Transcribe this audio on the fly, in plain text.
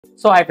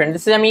So hi friend,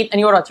 this is Amit and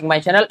you are watching my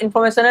channel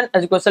Information and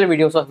Educational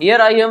Video. So here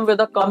I am with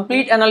a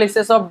complete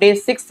analysis of day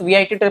 6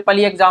 VITEEE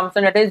EEE exams,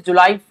 and it is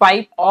July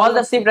 5. All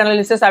the shift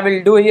analysis I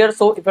will do here.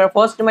 So if you are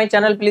first to my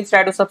channel, please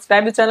try to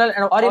subscribe the channel,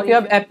 and or if you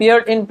have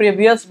appeared in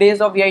previous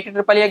days of VITEEE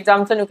EEE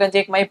exams, you can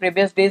check my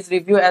previous days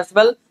review as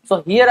well.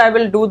 So here I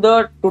will do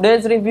the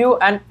today's review,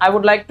 and I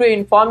would like to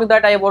inform you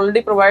that I have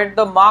already provided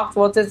the marks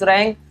versus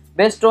rank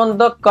based on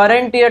the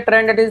current year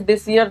trend. That is,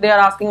 this year they are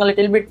asking a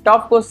little bit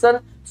tough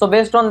question. So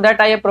based on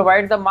that, I have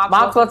provided the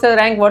marks versus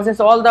rank versus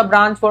all the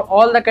branch for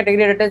all the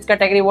category, that is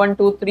category 1,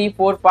 2, 3,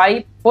 4,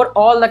 5 for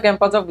all the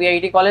campus of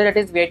VITEE college, that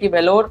is VITEE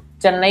Vellore,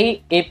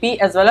 Chennai, AP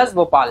as well as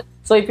Bhopal.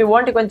 So if you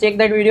want, you can check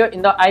that video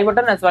in the I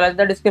button as well as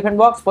the description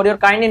box. For your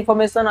kind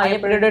information, I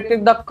have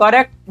predicted the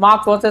correct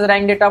marks versus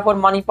rank data for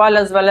Manipal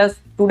as well as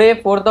today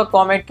for the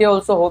Comedk.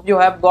 Also hope you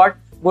have got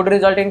good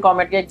result in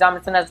Comedk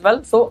examination as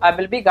well. So I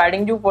will be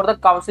guiding you for the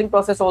counseling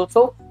process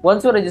also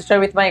once you register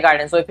with my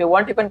guidance. So if you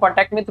want, you can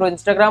contact me through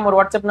Instagram or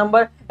WhatsApp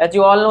number. As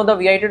you all know, the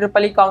VITEE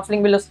EEE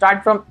counseling will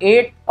start from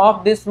 8th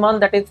of this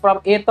month, that is from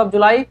 8th of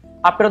July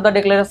after the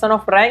declaration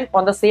of rank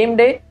on the same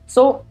day.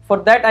 So for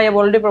that, I have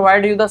already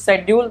provided you the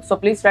schedule. So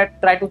please try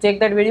to check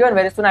that video, and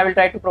very soon I will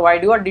try to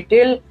provide you a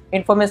detailed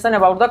information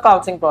about the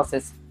counseling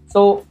process.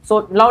 So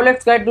now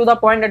let's get to the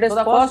point. That is,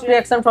 the first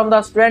reaction from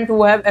the student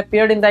who have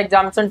appeared in the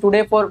examination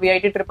today for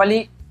VITEE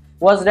EEE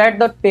was that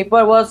the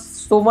paper was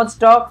so much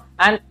tough,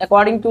 and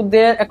according to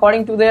their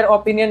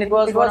opinion, it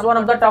was one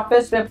of the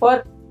toughest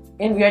paper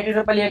in VITEE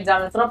EEE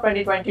examination of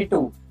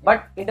 2022.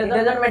 But it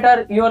doesn't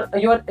matter.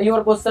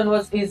 Your question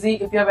was easy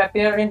if you have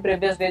appeared in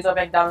previous days of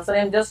examination. I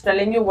am just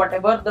telling you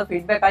whatever the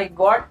feedback I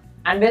got,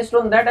 and based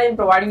on that I am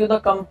providing you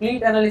the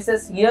complete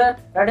analysis here.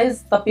 That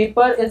is, the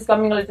paper is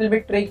coming a little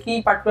bit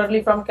tricky,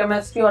 particularly from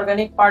chemistry.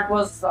 Organic part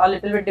was a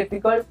little bit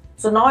difficult.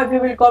 So now if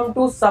you will come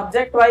to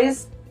subject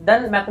wise,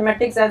 then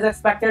mathematics as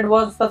expected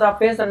was the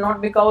toughest, and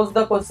not because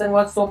the question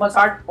was so much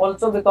hard,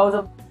 also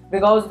because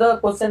the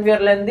question were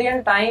lengthy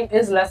and time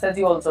is less, as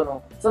you also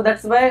know. So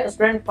that's why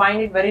students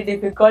find it very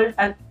difficult,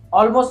 and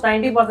almost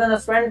 90%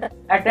 of students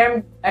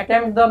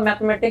attempt the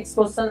mathematics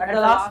question at the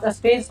last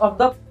stage of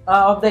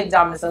the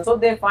examination. So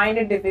they find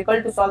it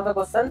difficult to solve the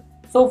question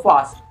so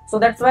fast. So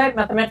that's why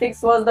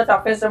mathematics was the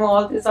toughest among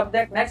all three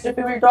subjects. Next, if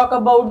we will talk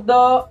about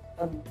the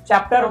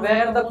chapter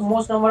where the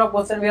most number of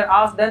questions were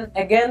asked, then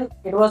again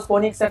it was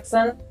conic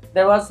section.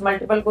 There was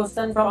multiple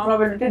questions from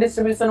probability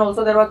distribution.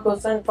 Also there was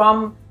question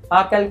from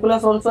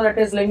calculus also, that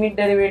is limit,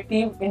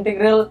 derivative,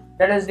 integral,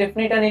 that is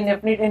definite and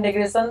indefinite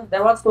integration.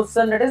 There was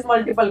question, that is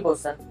multiple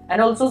question,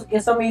 and also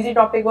some easy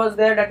topic was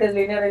there, that is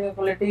linear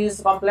inequalities,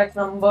 complex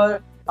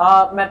number,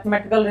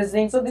 mathematical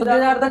reasoning. So these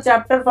are the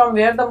chapter from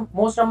where the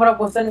most number of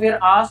questions were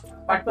asked,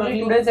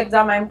 particularly today's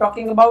exam I am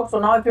talking about. So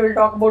now if you will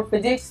talk about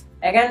physics,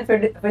 again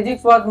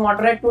physics was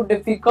moderate to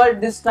difficult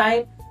this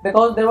time,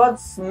 because there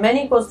was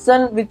many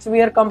questions which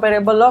were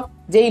comparable of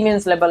JEE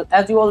Mains level.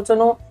 As you also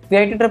know,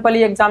 VITEE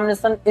EEE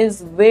examination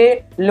is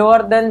way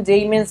lower than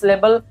JEE Mains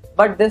level,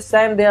 but this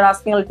time they are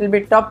asking a little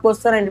bit tough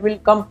question, and it will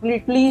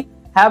completely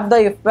have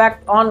the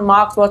effect on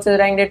marks versus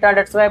rank data.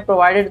 That's why I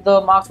provided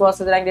the marks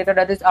versus rank data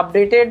that is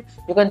updated.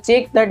 You can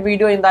check that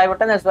video in the I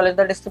button as well as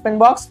the description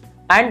box.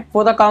 And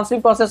for the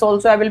counseling process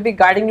also, I will be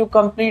guiding you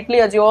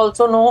completely. As you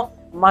also know,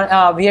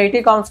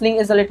 VITEE counseling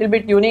is a little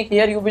bit unique.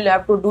 Here you will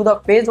have to do the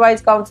phase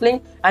wise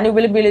counseling, and you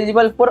will be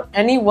eligible for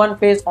any one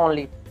phase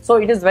only. So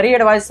it is very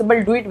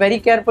advisable, do it very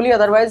carefully,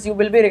 otherwise you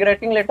will be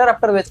regretting later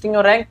after wasting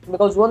your rank,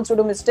 because once you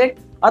do mistake,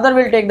 other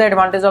will take the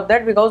advantage of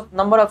that, because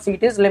number of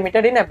seat is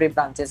limited in every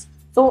branches.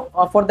 So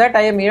for that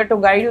I am here to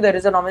guide you. There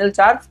is a nominal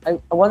charge.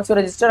 Once you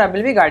register, I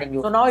will be guiding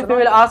you. So now if you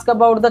will ask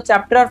about the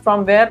chapter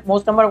from where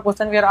most number of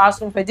questions were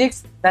asked in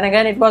physics, then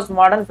again it was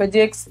modern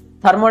physics,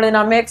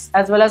 thermodynamics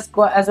as well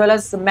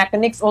as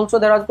mechanics. Also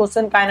there was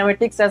question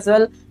kinematics as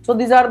well. So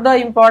these are the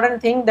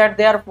important thing that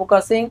they are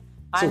focusing.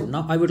 So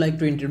now I would like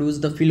to introduce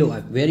the Philo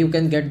app, where you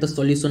can get the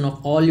solution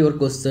of all your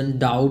question,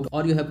 doubt,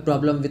 or you have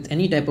problem with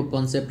any type of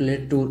concept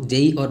related to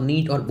JEE or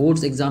NEET or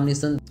boards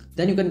examination.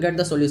 Then you can get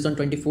the solution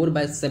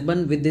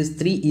 24/7 with these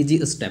 3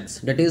 easy steps.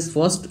 That is,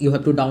 first you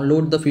have to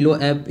download the Philo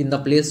app in the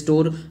Play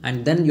Store,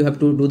 and then you have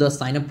to do the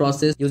sign up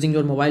process using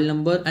your mobile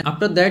number. And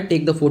after that,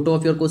 take the photo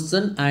of your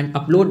question and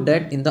upload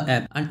that in the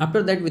app. And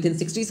after that, within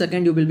 60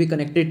 seconds, you will be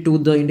connected to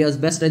the India's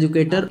best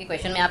educator.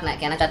 Question में आप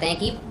कहना चाहते हैं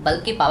कि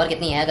bulb की power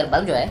कितनी है। अगर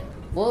बल्ब जो है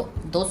वो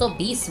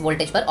 220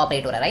 वोल्टेज पर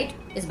ऑपरेट हो रहा है,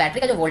 राइट। इस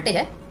बैटरी का जो वोल्टेज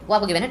है वो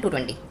आपको गिवन है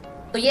 220।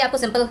 तो ये आपको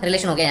सिंपल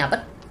रिलेशन हो गया यहाँ पर।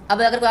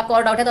 अब अगर कोई आपको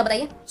और डाउट है तो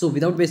बताइए। So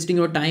without wasting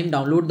your time,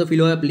 download the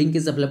Philo app. Link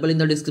is available in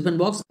the description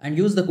box,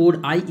 and use the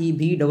code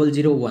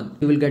IEB001.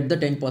 You will get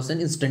the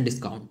 10% instant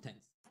discount. Thanks.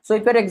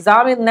 So if your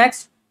exam is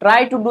next,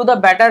 try to do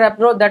the better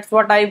approach. That's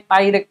what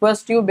I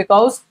request you,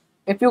 because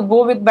if you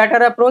go with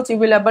better approach, you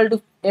will able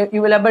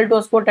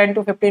to score 10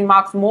 to 15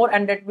 marks more,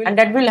 and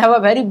that will have a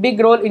very big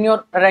role in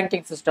your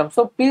ranking system.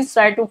 So please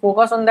try to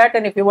focus on that.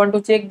 And if you want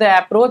to check the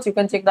approach, you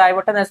can check the I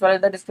button as well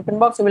as the description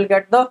box. You will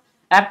get the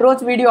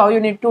approach video, how you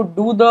need to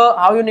do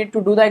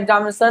the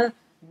examination,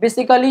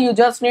 Basically, you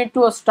just need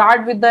to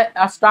start with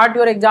the start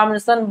your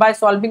examination by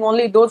solving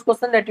only those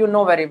questions that you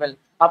know very well.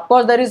 Of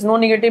course, there is no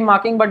negative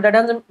marking, but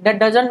that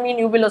doesn't mean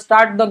you will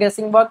start the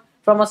guessing work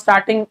from a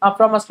starting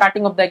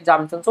of the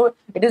examination. So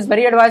it is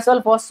very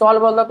advisable for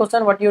solve all the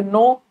question what you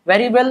know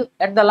very well.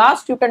 At the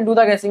last, you can do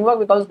the guessing work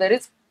because there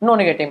is no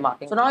negative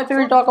marking. So now if we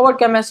will talk about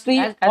chemistry,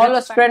 as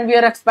all students we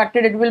are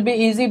expected it will be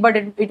easy, but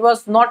it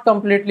was not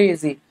completely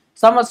easy.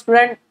 Some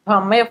students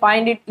may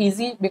find it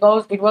easy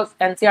because it was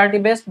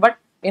NCERT based, but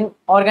in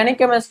organic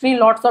chemistry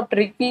lots of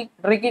tricky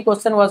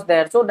question was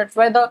there, so that's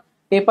why the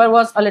paper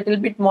was a little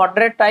bit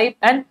moderate type.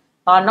 And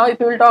now if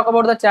we will talk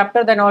about the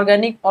chapter, then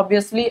organic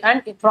obviously,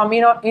 and from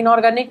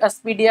inorganic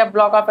SPDF,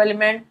 block of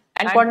element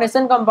and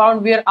coordination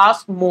compound we are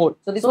asked more.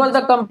 So this was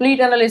the complete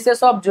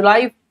analysis of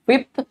July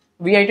 5th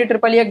VITEEE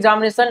EEE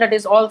examination. That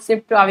is all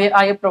shift.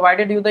 I have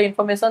provided you the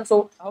information,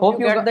 so hope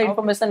you get the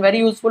information very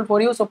useful for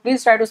you. So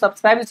please try to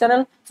subscribe the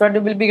channel so that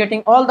you will be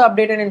getting all the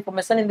updated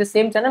information in the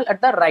same channel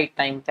at the right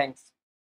time. Thanks.